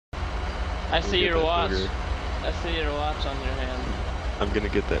I see your watch. Booger. I see your watch on your hand. I'm gonna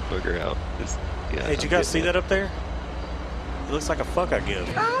get that booger out. Yeah, hey, did you guys see that up there? It looks like a fuck I give.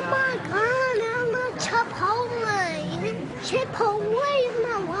 Oh my god, I'm a Chipotle. Chipotle is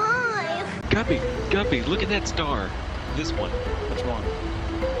my life. Guppy, look at that star. This one. Which one?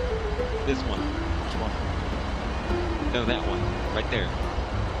 This one. Which one? No, that one. Right there.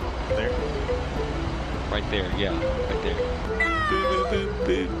 There? Right there, yeah. Right there. Boop, boop,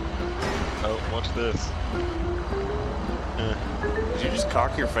 boop, boop. Oh, watch this. Did you just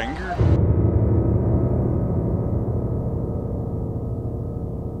cock your finger?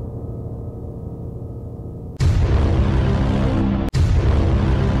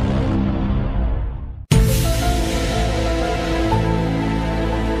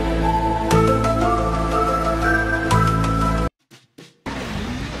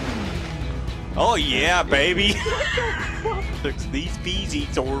 Oh yeah, baby! Looks these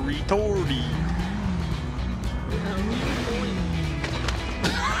peasies are retorty.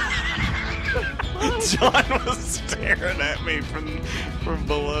 John was staring at me from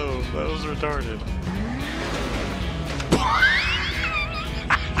below. That was retarded.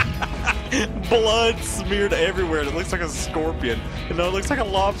 Blood smeared everywhere. It looks like a scorpion. No, it looks like a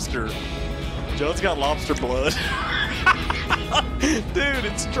lobster. John's got lobster blood. Dude,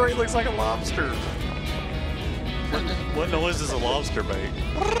 it straight looks like a lobster. What noise does a lobster make?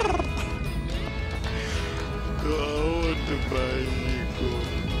 Oh, the bicycle.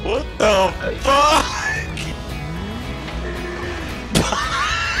 What the fuck?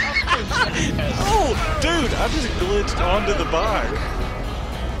 Oh, dude, I just glitched onto the bike.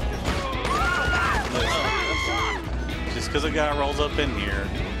 Just because a guy rolls up in here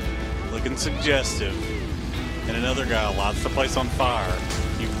looking suggestive and another guy lights the place on fire,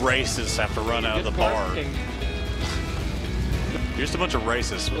 you racists have to run out of the bar. You're just a bunch of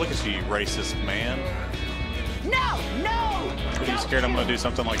racists. Look at you, racist man. No, no! What, are you scared I'm gonna do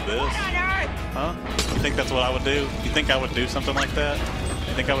something like this? Huh? You think that's what I would do? You think I would do something like that?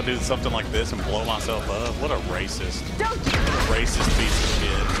 You think I would do something like this and blow myself up? What a racist. What a racist piece of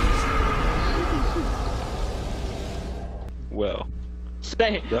shit. Well,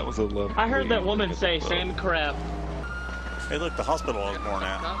 Say. that was a lovely. I heard that woman say same crap. Hey, look, the hospital I was born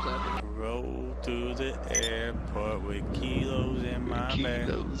at. Roll to the airport with kilos in my bag.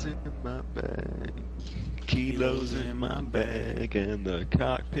 Kilos in my bag. Kilos in my bag, and the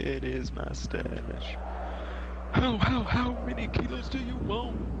cockpit is my stash. How many kilos do you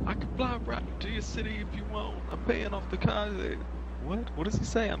want? I can fly right to your city if you want. I'm paying off the car. What? What does he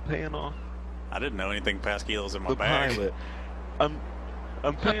say? I'm paying off I didn't know anything past kilos in my the bag. pilot.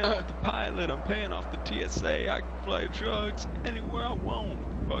 I'm paying off the pilot. I'm paying off the TSA. I can fly drugs anywhere I want.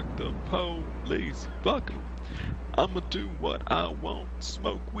 Fuck the police. Fuck 'em. I'ma do what I want.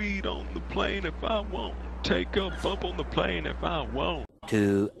 Smoke weed on the plane if I want. Take a bump on the plane if I want.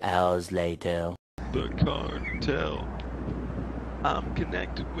 2 hours later. The cartel. I'm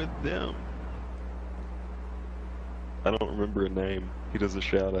connected with them. I don't remember a name. He does a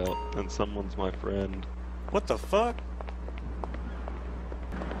shout out, and someone's my friend. What the fuck?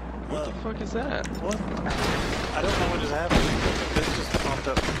 What the fuck is that? What? I don't know what is happening. This just popped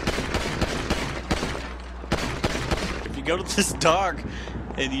up. If you go to this dock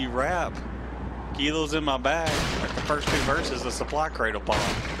and you rap kilos in my bag, like the first two verses, the supply crate will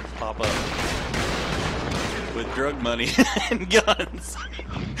pop up with drug money and guns.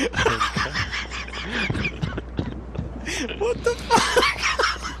 What the fuck?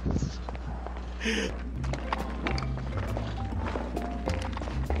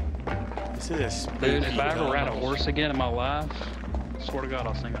 This is a spooky Dude, if I ever ride a tunnel. horse again in my life, swear to God,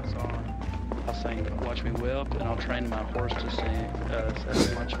 I'll sing that song. I'll sing Watch Me Whip, and I'll train my horse to sing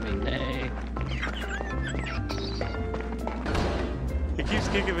Watch Me Neigh. It keeps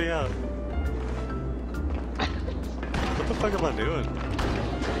kicking me out. What the fuck am I doing?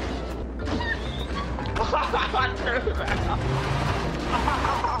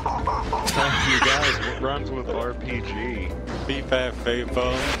 You guys, what rhymes with RPG? Beat fat fake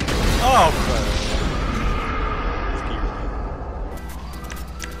phone. Oh,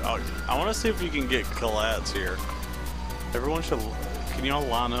 oh, I want to see if you can get collats here. Everyone should. Can you all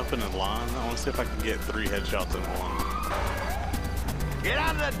line up in a line? I want to see if I can get 3 headshots in one. Get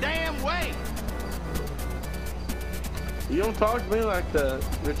out of the damn way! You don't talk to me like that,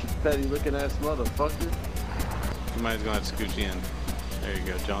 Richard Petty looking ass motherfucker. Somebody's gonna have to scooch in. There you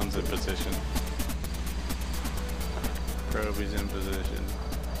go. John's in position. Proby's in position.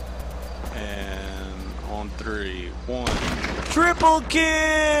 And on 3, 1. Triple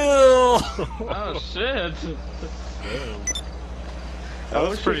kill! Oh shit! That I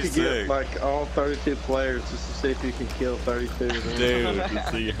was wish pretty you could sick. get like all 32 players just to see if you can kill 32 of them. Dude,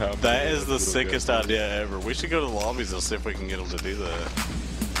 To see how that bad is the little sickest guy is. idea ever. We should go to the lobbies and see if we can get them to do that.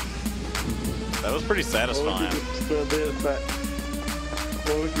 That was pretty satisfying.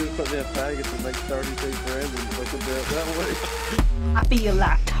 What would you put in faggots and make 32 friends and fucking do it that way? I feel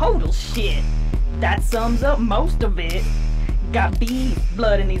like total shit. That sums up most of it. Got beef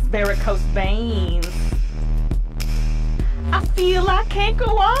blood in these varicose veins. I feel I can't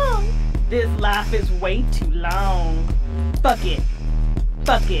go on. This life is way too long. Fuck it.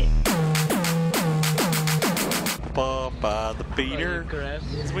 Fuck it. By the beater. Grass.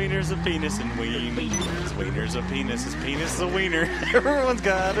 His wiener's a penis and ween. His wiener's a penis, his penis is a wiener. Everyone's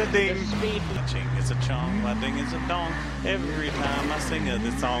got a ding. My ching is a chong, my ding is a dong. Every time I sing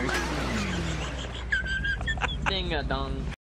this song. Ding a dong.